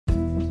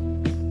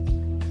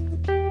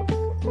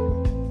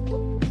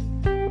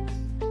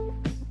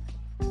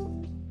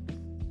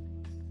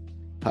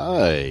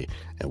Hi,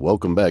 and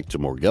welcome back to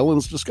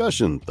Morgellons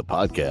Discussion, the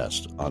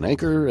podcast on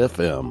Anchor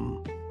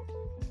FM.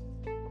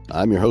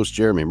 I'm your host,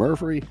 Jeremy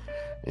Murphy,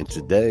 and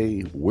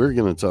today we're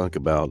going to talk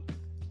about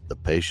the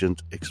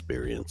patient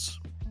experience,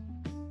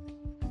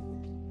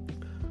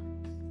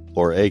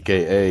 or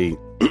AKA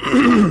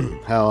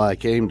how I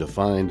came to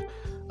find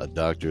a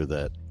doctor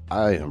that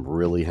I am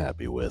really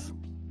happy with.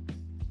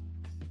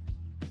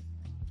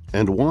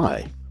 And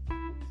why?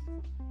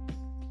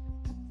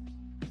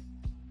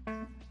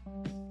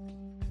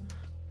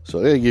 So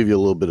I'm going to give you a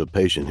little bit of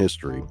patient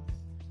history.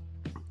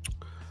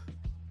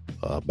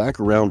 Back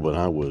around when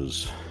I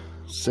was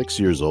 6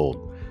 years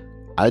old,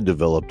 I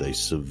developed a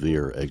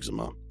severe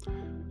eczema.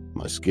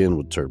 My skin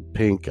would turn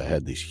pink. I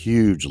had these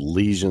huge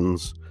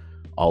lesions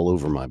all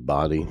over my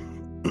body.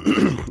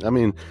 I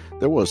mean,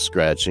 there was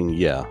scratching,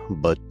 yeah,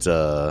 but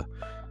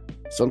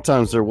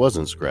sometimes there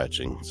wasn't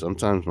scratching.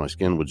 Sometimes my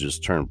skin would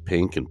just turn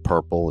pink and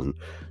purple, and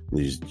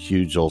these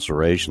huge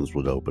ulcerations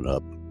would open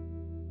up.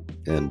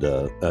 And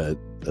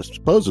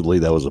supposedly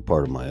that was a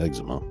part of my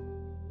eczema.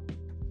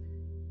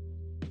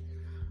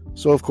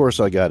 So, of course,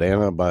 I got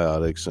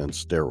antibiotics and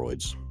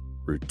steroids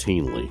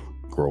routinely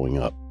growing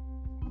up.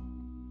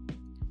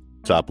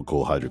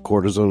 Topical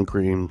hydrocortisone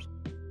creams.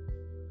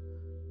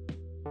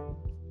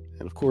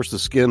 And, of course, the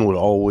skin would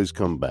always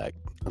come back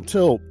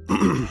until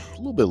a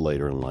little bit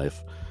later in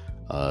life,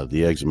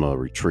 the eczema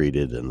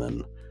retreated and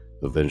then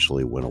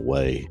eventually went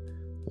away.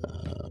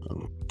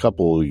 A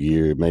couple of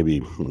years, maybe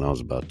when I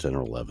was about 10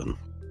 or 11.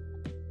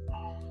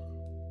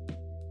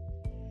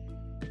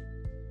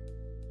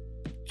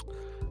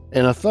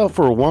 And I thought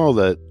for a while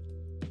that,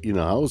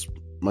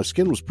 my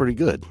skin was pretty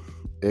good,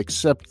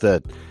 except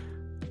that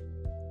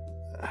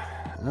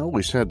I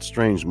always had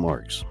strange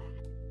marks.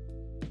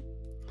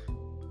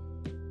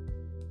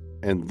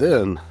 And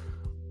then,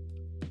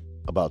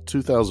 about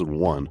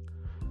 2001,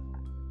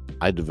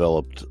 I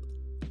developed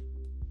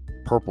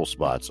purple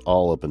spots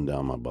all up and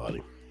down my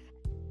body.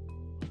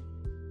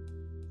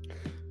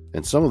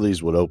 And some of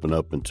these would open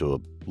up into a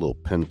little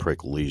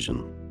pinprick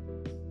lesion.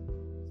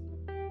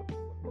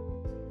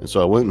 And so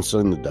I went and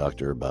seen the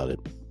doctor about it.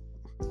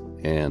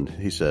 And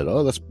he said,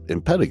 "Oh, that's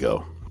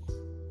impetigo."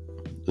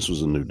 This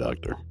was a new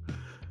doctor.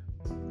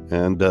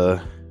 And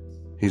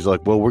he's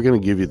like, "Well, we're going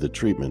to give you the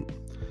treatment.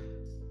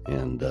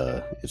 And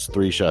it's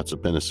 3 shots of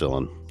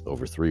penicillin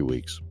over 3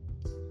 weeks.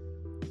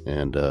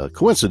 And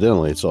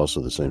coincidentally, it's also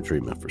the same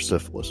treatment for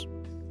syphilis."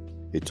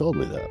 He told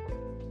me that.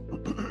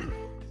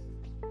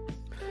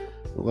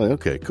 I'm like,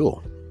 okay,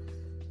 cool.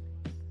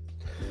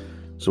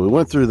 So we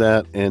went through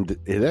that, and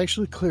it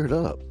actually cleared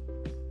up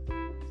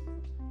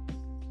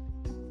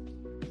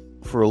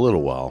for a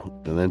little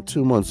while. And then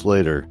 2 months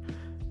later,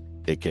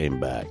 it came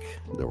back.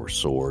 There were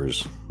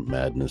sores,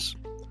 madness.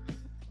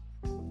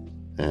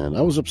 And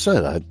I was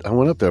upset. I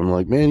went up there. I'm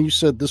like, "Man, you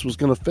said this was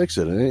going to fix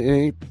it. And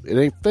it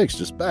ain't fixed.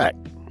 It's back."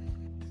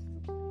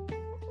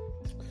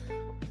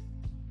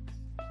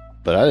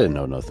 But I didn't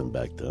know nothing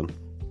back then.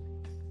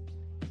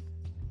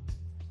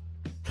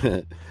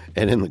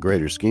 And in the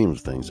greater scheme of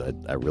things,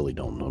 I really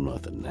don't know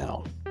nothing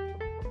now.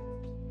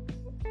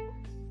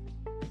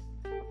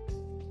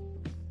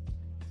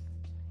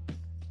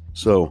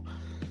 So,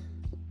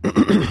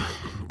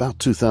 about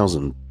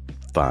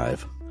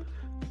 2005,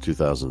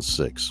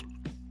 2006,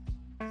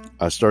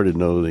 I started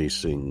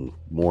noticing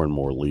more and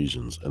more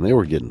lesions, and they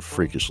were getting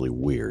freakishly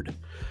weird.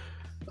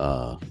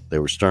 They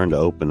were starting to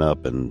open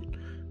up and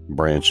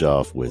branch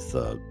off with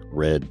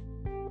red.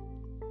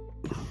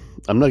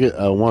 I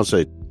want to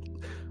say,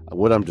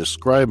 what I'm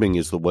describing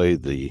is the way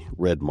the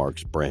red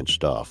marks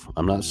branched off.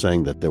 I'm not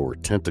saying that there were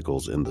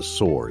tentacles in the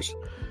sores.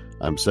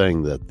 I'm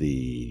saying that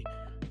the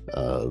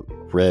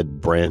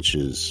red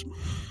branches,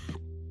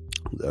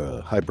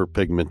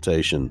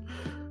 hyperpigmentation,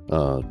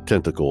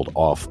 tentacled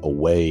off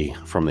away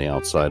from the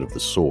outside of the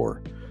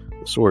sore.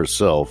 The sore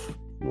itself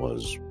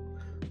was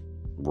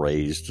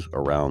raised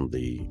around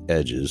the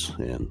edges,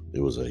 and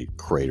it was a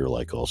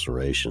crater-like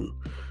ulceration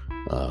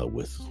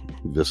with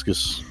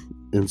viscous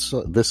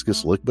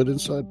liquid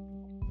inside.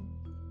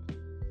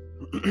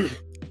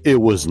 It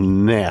was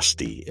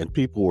nasty, and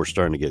people were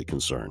starting to get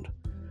concerned.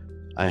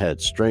 I had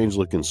strange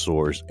looking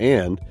sores,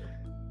 and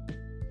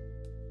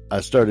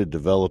I started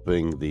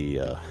developing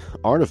the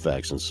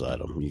artifacts inside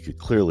them. You could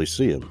clearly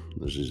see them.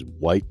 There's these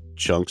white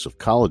chunks of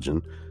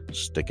collagen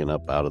sticking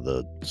up out of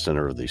the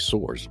center of these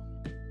sores.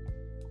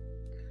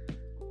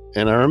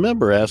 And I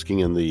remember asking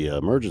in the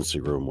emergency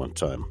room one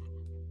time,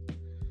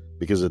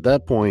 because at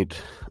that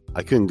point,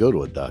 I couldn't go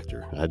to a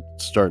doctor. I'd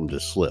started to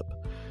slip.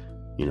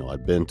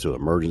 I'd been to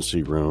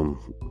emergency room.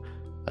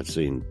 I'd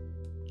seen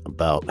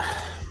about,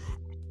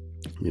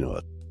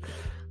 a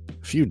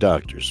few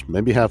doctors,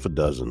 maybe half a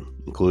dozen,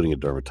 including a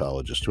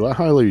dermatologist who I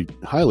highly,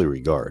 highly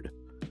regard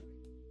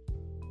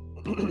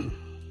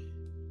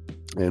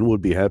and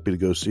would be happy to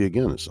go see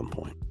again at some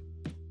point.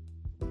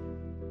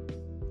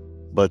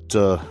 But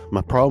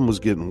my problem was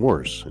getting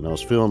worse, and I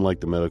was feeling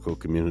like the medical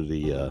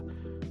community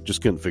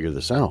just couldn't figure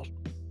this out.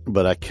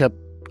 But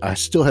I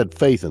still had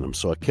faith in them,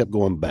 so I kept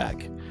going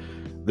back.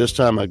 This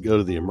time I'd go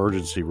to the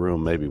emergency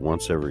room maybe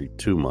once every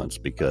 2 months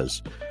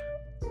because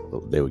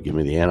they would give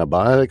me the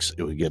antibiotics.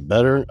 It would get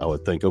better. I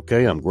would think,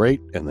 okay, I'm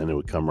great. And then it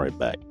would come right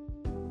back.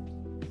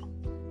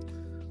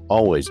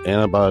 Always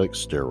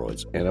antibiotics,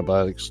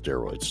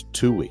 steroids,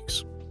 2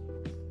 weeks.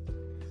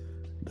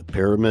 The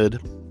pyramid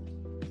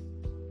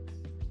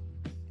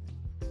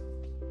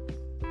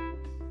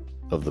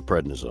of the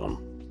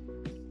prednisone.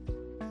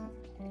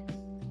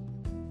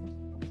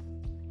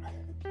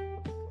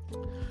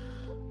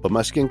 But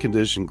my skin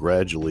condition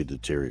gradually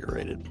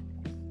deteriorated.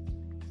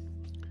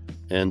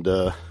 And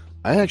I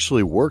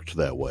actually worked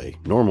that way,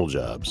 normal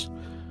jobs,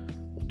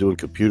 doing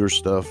computer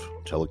stuff,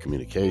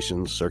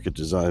 telecommunications, circuit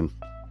design.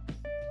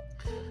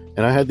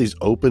 And I had these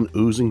open,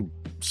 oozing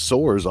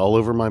sores all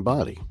over my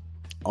body.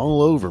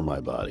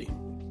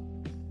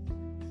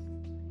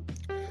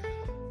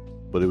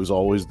 But it was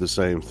always the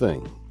same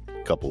thing.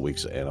 A couple of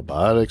weeks of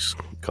antibiotics,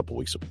 a couple of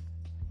weeks of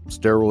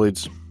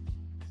steroids,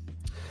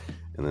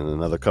 and then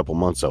another couple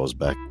months I was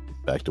back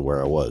to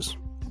where I was.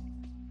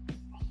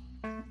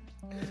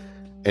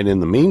 And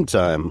in the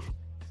meantime,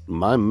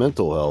 my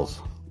mental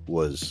health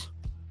was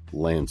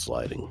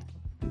landsliding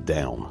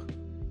down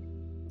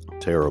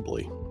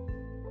terribly.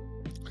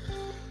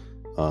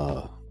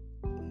 And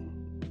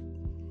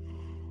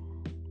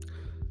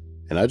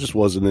I just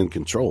wasn't in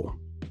control.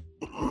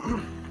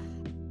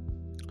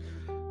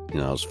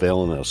 I was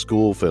failing at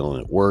school, failing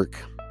at work,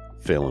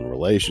 failing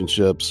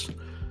relationships,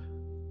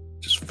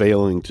 just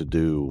failing to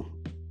do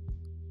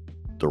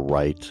the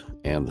right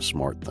and the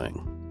smart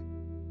thing.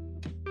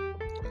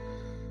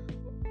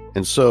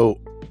 And so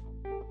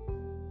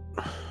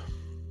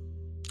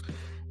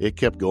it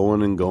kept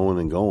going and going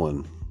and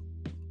going.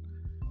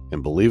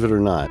 And believe it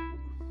or not,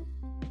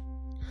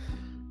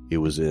 it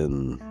was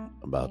in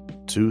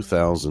about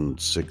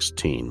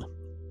 2016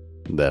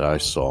 that I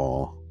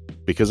saw,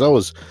 because I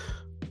was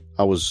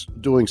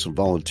doing some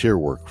volunteer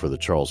work for the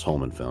Charles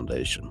Holman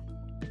Foundation,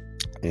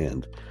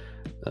 and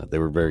they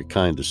were very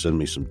kind to send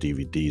me some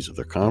DVDs of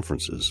their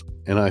conferences,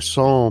 and I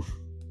saw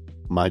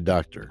my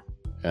doctor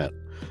at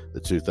the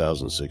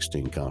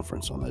 2016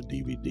 conference on that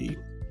DVD.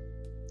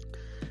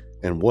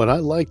 And what I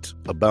liked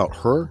about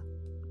her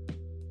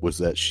was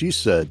that she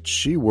said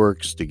she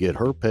works to get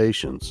her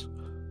patients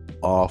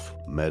off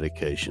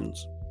medications.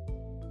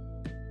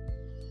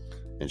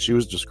 And she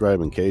was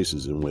describing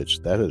cases in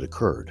which that had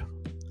occurred.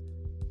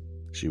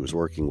 She was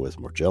working with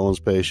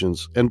Morgellons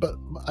patients, but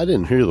I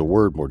didn't hear the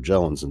word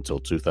Morgellons until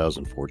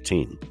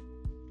 2014.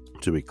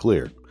 To be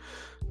clear,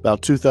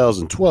 about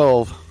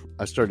 2012,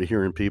 I started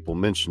hearing people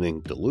mentioning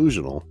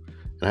delusional,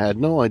 and I had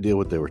no idea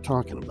what they were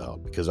talking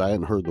about because I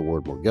hadn't heard the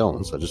word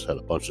Morgellons. I just had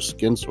a bunch of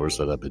skin sores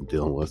that I've been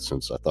dealing with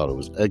since I thought it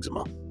was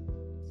eczema.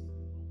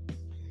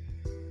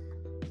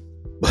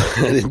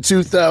 But in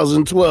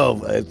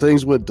 2012,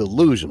 things went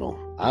delusional.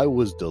 I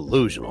was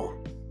delusional.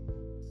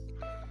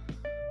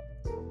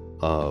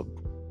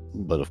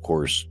 But of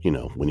course,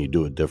 when you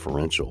do a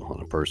differential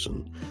on a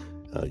person,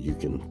 you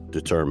can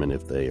determine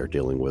if they are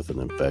dealing with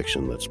an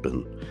infection that's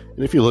been,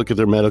 and if you look at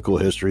their medical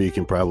history, you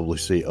can probably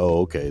see, oh,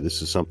 okay,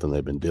 this is something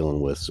they've been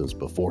dealing with since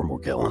before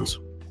Morgellons.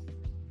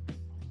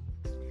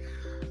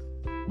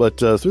 But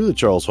through the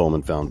Charles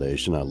Holman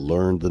Foundation, I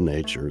learned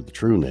the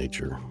true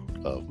nature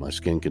of my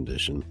skin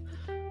condition.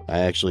 I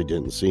actually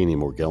didn't see any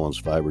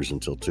Morgellons fibers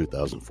until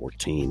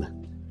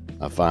 2014.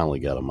 I finally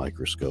got a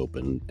microscope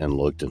and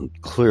looked, and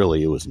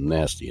clearly it was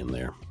nasty in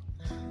there,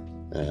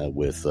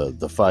 with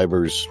the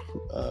fibers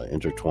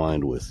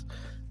intertwined with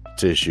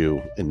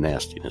tissue and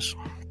nastiness.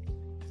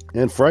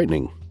 And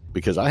frightening,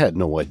 because I had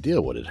no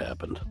idea what had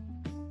happened.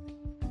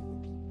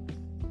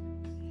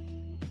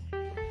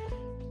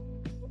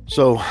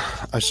 So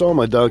I saw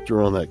my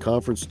doctor on that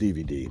conference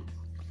DVD,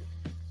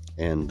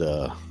 and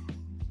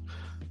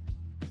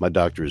my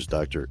doctor is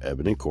Dr.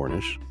 Ebony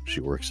Cornish.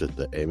 She works at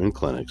the Amen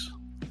Clinics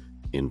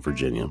in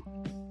Virginia.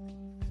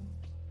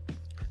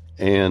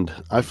 And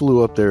I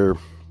flew up there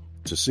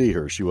to see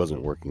her. She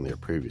wasn't working there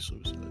previously.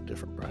 It was a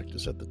different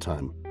practice at the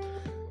time.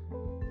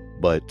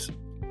 But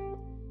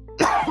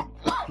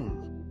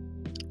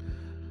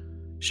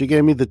she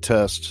gave me the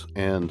test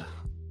and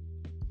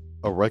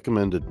a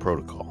recommended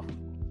protocol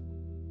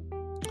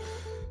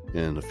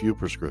and a few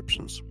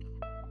prescriptions.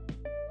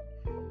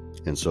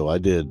 And so I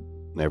did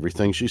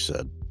everything she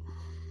said.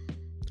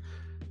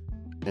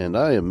 And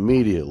I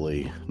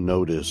immediately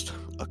noticed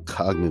a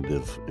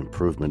cognitive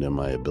improvement in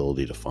my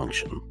ability to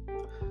function.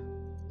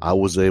 I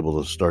was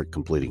able to start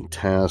completing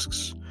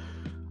tasks.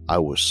 I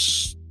was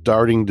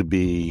starting to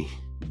be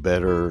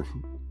better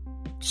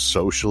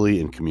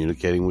socially in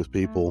communicating with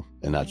people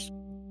and not just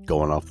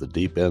going off the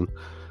deep end.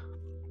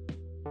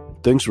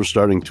 Things were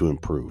starting to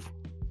improve.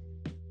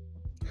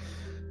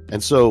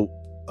 And so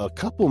a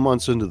couple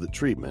months into the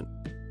treatment,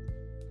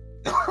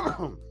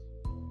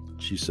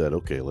 she said,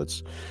 okay,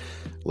 let's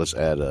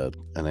add an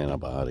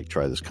antibiotic,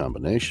 try this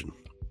combination.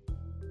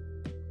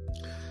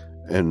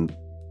 And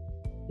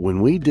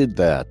when we did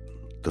that,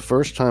 the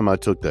first time I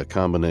took that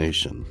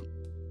combination,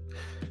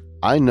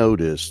 I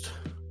noticed,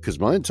 because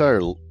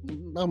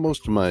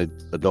most of my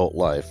adult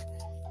life,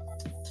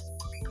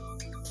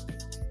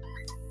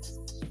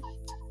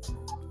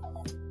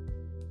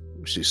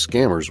 see,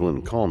 scammers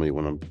wouldn't call me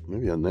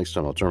maybe the next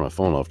time I'll turn my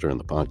phone off during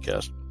the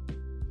podcast.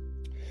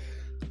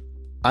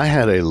 I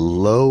had a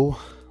low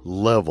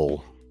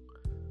level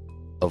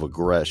of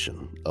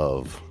aggression,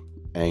 of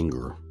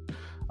anger.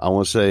 I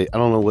want to say, I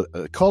don't know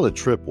what, call it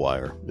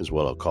tripwire is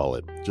what I'll call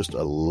it. Just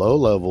a low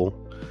level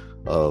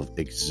of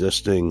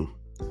existing,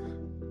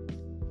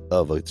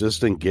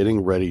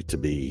 getting ready to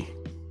be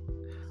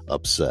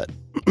upset.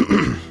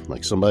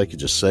 Like somebody could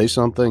just say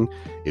something,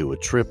 it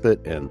would trip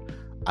it, and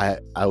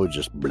I would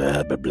just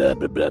blah, blah, blah,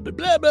 blah, blah,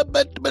 blah, blah, blah,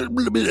 blah, blah,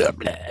 blah, blah,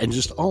 blah, and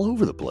just all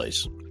over the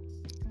place.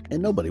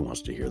 And nobody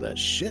wants to hear that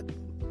shit.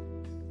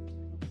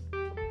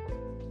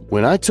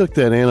 When I took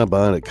that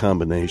antibiotic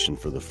combination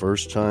for the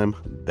first time,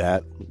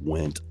 that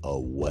went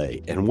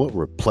away. And what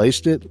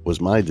replaced it was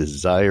my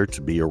desire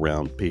to be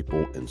around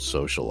people and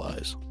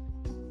socialize.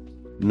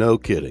 No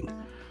kidding.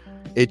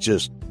 It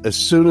just, as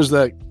soon as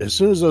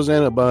those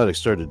antibiotics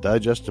started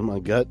digesting my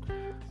gut,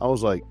 I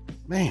was like,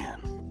 man,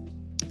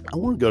 I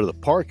want to go to the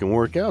park and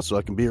work out so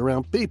I can be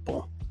around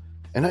people.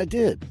 And I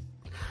did.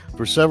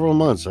 For several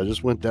months, I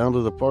just went down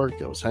to the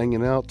park. I was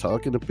hanging out,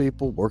 talking to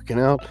people, working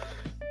out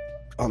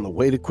on the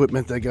weight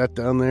equipment they got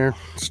down there,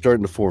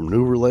 starting to form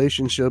new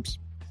relationships.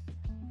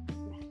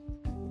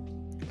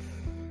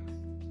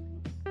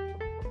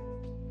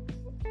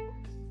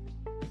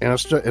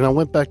 And I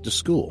went back to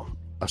school.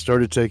 I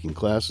started taking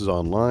classes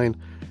online,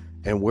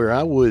 and where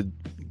I would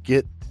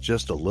get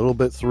just a little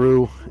bit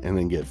through and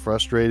then get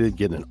frustrated,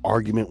 get in an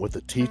argument with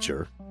the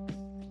teacher,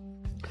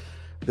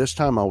 this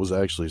time I was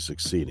actually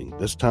succeeding.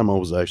 This time I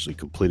was actually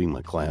completing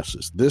my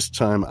classes. This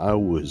time I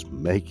was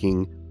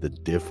making the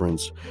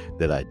difference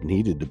that I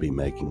needed to be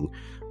making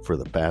for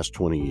the past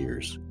 20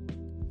 years.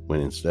 When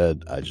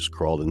instead I just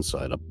crawled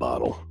inside a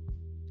bottle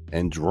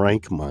and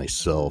drank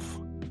myself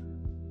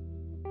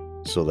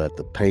so that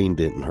the pain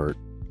didn't hurt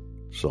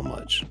so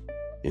much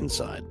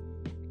inside.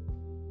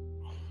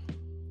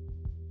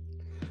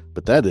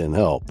 But that didn't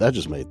help. That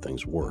just made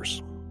things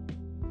worse.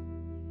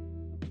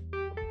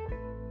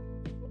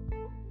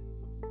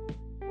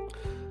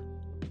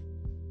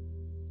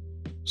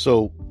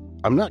 So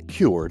I'm not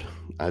cured.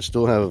 I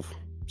still have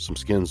some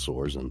skin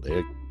sores, and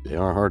they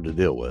are hard to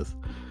deal with.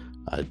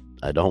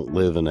 I don't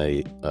live in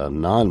a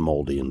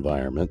non-moldy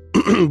environment,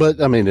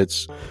 but I mean,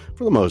 it's,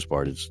 for the most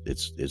part,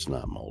 it's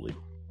not moldy.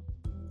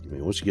 I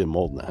mean, once you get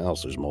mold in the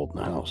house, there's mold in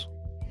the house.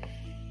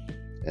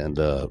 And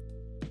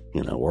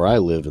where I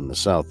live in the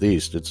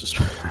southeast, it's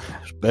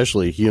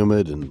especially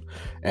humid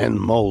and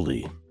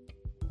moldy.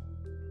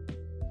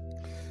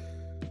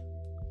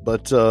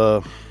 But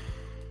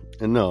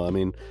and no, I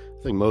mean,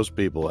 I think most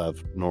people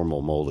have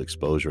normal mold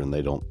exposure and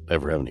they don't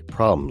ever have any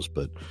problems.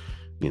 But,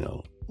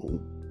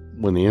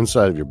 when the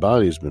inside of your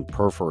body has been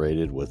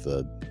perforated with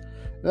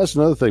that's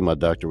another thing my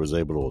doctor was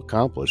able to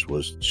accomplish,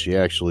 was she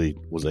actually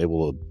was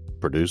able to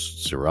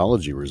produce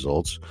serology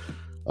results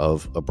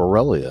of a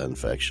Borrelia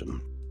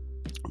infection,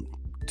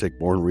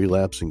 tick-borne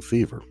relapsing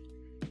fever.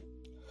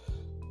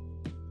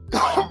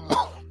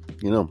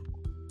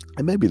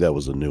 And maybe that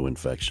was a new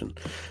infection.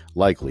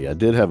 Likely. I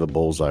did have a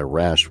bullseye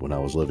rash when I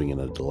was living in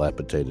a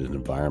dilapidated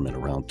environment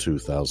around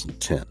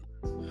 2010.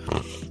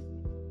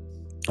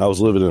 I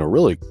was living in a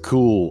really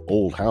cool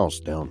old house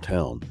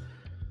downtown.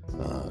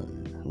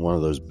 One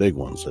of those big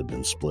ones had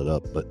been split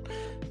up, but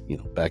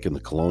back in the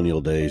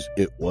colonial days,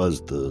 it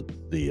was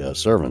the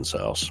servant's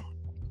house.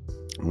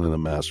 And then the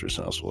master's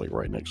house was like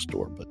right next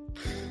door. But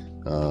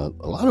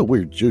a lot of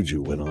weird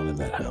juju went on in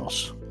that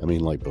house. I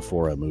mean, like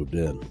before I moved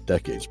in,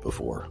 decades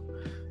before.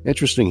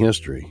 Interesting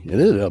history. It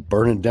ended up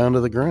burning down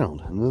to the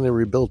ground, and then they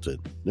rebuilt it.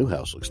 New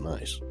house looks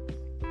nice.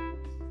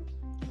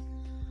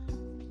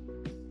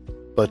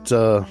 But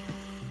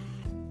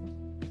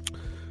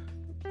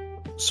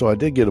so I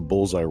did get a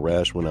bullseye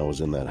rash when I was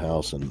in that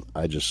house, and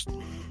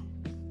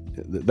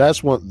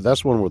that's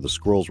one where the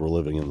squirrels were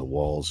living in the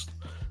walls,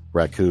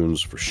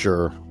 raccoons for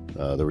sure.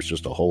 There was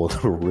just a hole in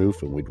the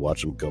roof, and we'd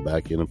watch them go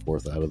back in and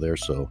forth out of there.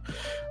 So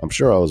I'm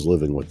sure I was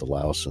living with the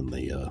louse and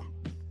the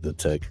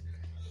tick.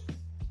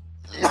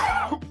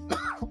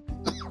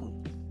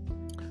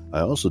 I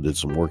also did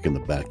some work in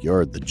the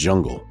backyard, the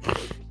jungle,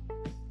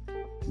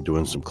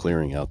 doing some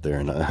clearing out there,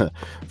 and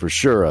for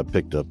sure I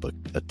picked up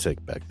a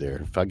tick back there.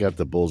 If I got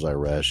the bullseye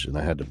rash and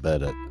I had to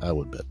bet it, I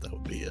would bet that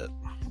would be it.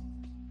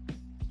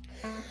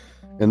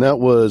 And that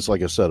was,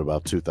 like I said,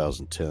 about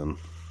 2010.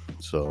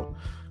 So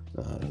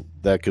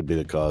that could be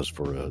the cause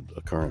for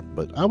a current.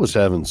 But I was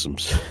having some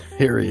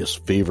serious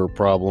fever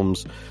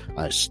problems.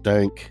 I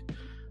stank.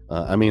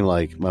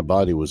 Like my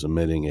body was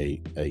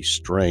emitting a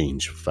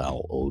strange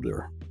foul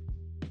odor.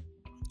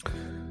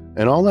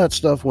 And all that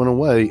stuff went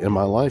away, and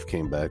my life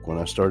came back when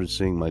I started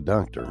seeing my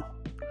doctor.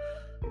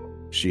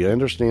 She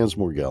understands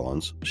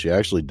Morgellons. She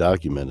actually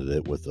documented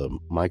it with a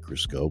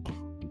microscope,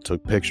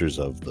 took pictures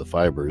of the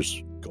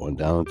fibers going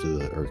down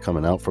or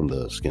coming out from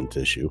the skin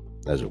tissue,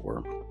 as it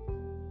were.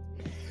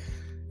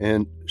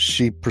 And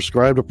she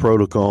prescribed a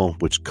protocol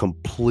which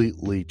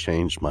completely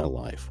changed my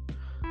life.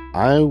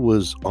 I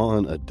was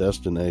on a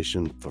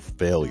destination for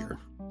failure.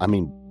 I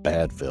mean,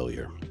 bad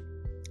failure.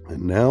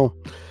 And now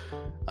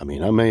I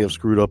mean, I may have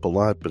screwed up a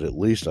lot, but at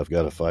least I've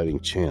got a fighting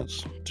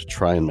chance to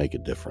try and make a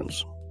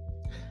difference.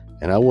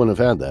 And I wouldn't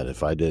have had that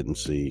if I didn't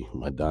see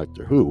my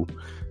doctor, who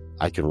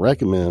I can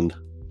recommend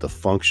the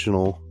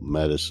functional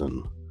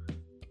medicine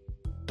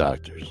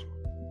doctors.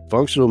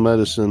 Functional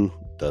medicine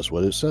does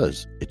what it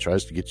says. It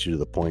tries to get you to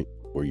the point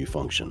where you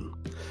function.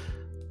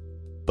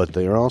 But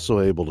they are also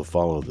able to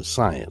follow the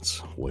science,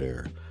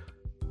 where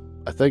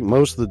I think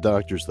most of the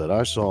doctors that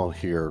I saw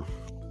here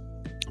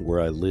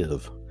where I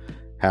live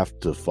have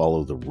to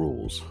follow the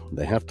rules.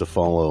 They have to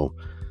follow,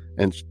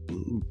 and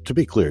to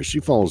be clear, she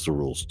follows the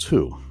rules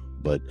too.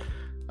 But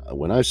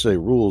when I say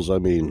rules, I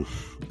mean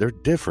they're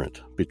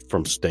different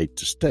from state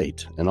to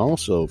state and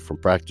also from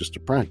practice to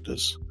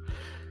practice.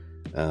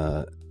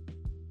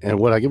 And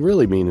what I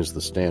really mean is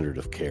the standard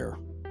of care.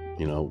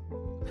 You know,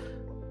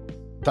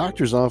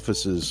 doctors'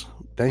 offices,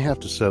 they have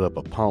to set up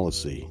a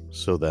policy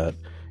so that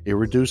it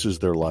reduces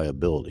their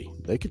liability.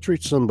 They could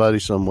treat somebody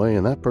some way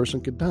and that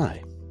person could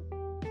die.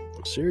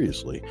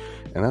 Seriously.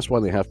 And that's why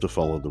they have to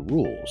follow the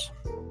rules.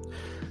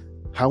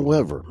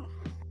 However,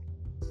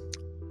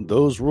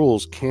 those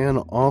rules can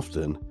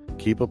often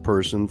keep a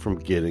person from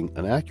getting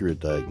an accurate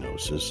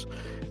diagnosis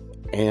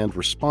and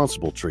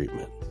responsible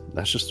treatment.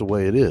 That's just the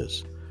way it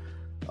is.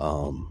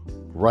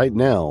 Right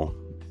now,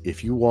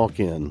 if you walk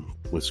in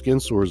with skin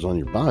sores on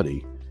your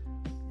body,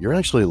 you're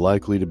actually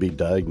likely to be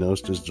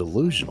diagnosed as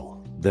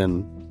delusional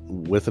than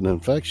with an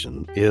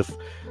infection if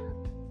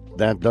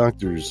that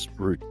doctor's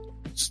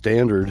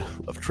standard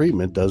of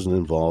treatment doesn't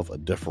involve a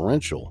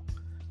differential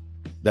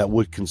that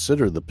would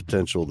consider the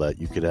potential that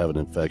you could have an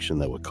infection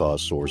that would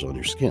cause sores on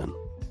your skin.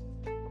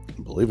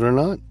 Believe it or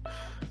not,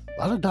 a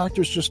lot of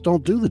doctors just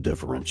don't do the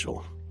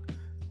differential.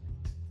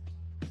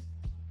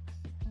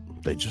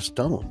 They just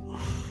don't.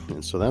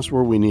 And so that's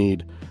where we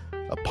need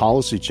a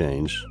policy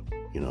change.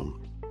 You know,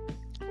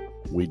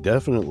 we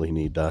definitely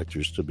need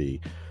doctors to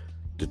be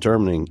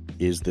determining,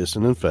 is this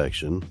an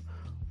infection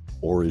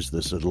or is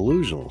this a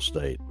delusional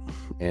state?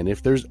 And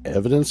if there's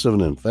evidence of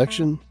an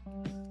infection,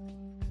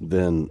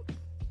 then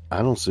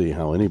I don't see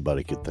how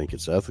anybody could think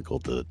it's ethical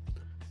to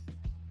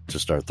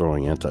start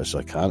throwing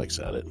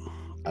antipsychotics at it.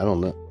 I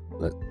don't know.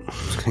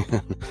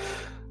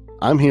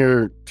 I'm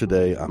here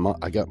today.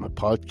 I got my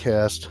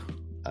podcast.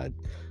 I've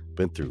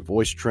been through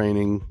voice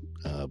training,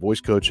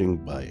 voice coaching.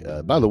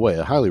 By the way,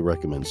 I highly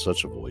recommend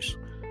Such a Voice,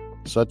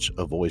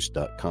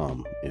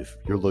 suchavoice.com. If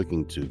you're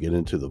looking to get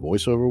into the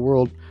voiceover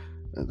world,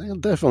 they'll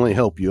definitely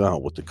help you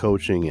out with the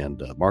coaching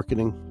and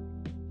marketing.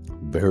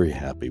 Very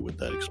happy with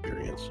that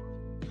experience.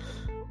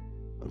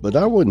 But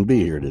I wouldn't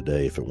be here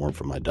today if it weren't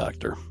for my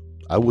doctor.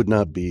 I would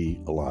not be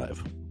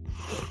alive.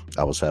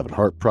 I was having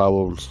heart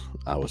problems.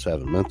 I was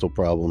having mental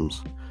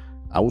problems.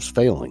 I was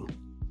failing.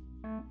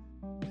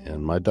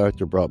 And my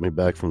doctor brought me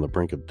back from the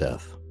brink of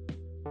death.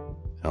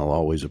 I'll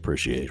always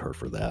appreciate her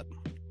for that.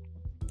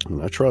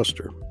 And I trust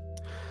her.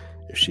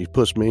 If she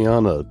puts me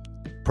on a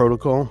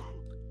protocol,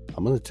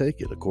 I'm going to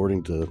take it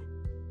according to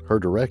her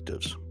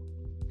directives,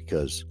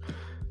 because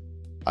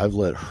I've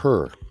let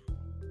her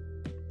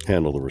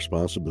handle the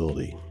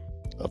responsibility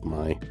of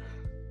my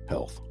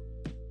health.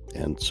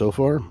 And so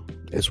far,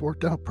 it's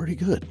worked out pretty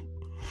good.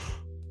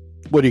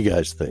 What do you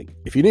guys think?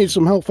 If you need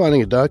some help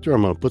finding a doctor,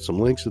 I'm going to put some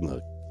links in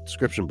the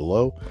description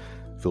below.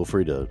 Feel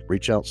free to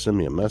reach out, send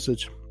me a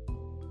message.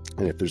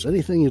 And if there's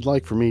anything you'd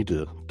like for me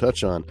to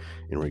touch on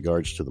in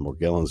regards to the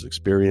Morgellons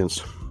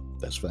experience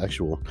that's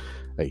factual,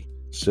 hey,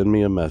 send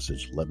me a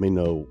message. Let me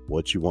know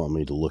what you want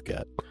me to look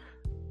at.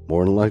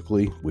 More than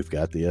likely, we've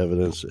got the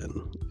evidence,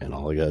 and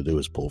all I got to do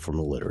is pull from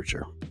the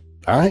literature.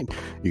 All right,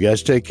 you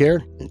guys take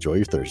care. Enjoy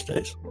your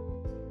Thursdays.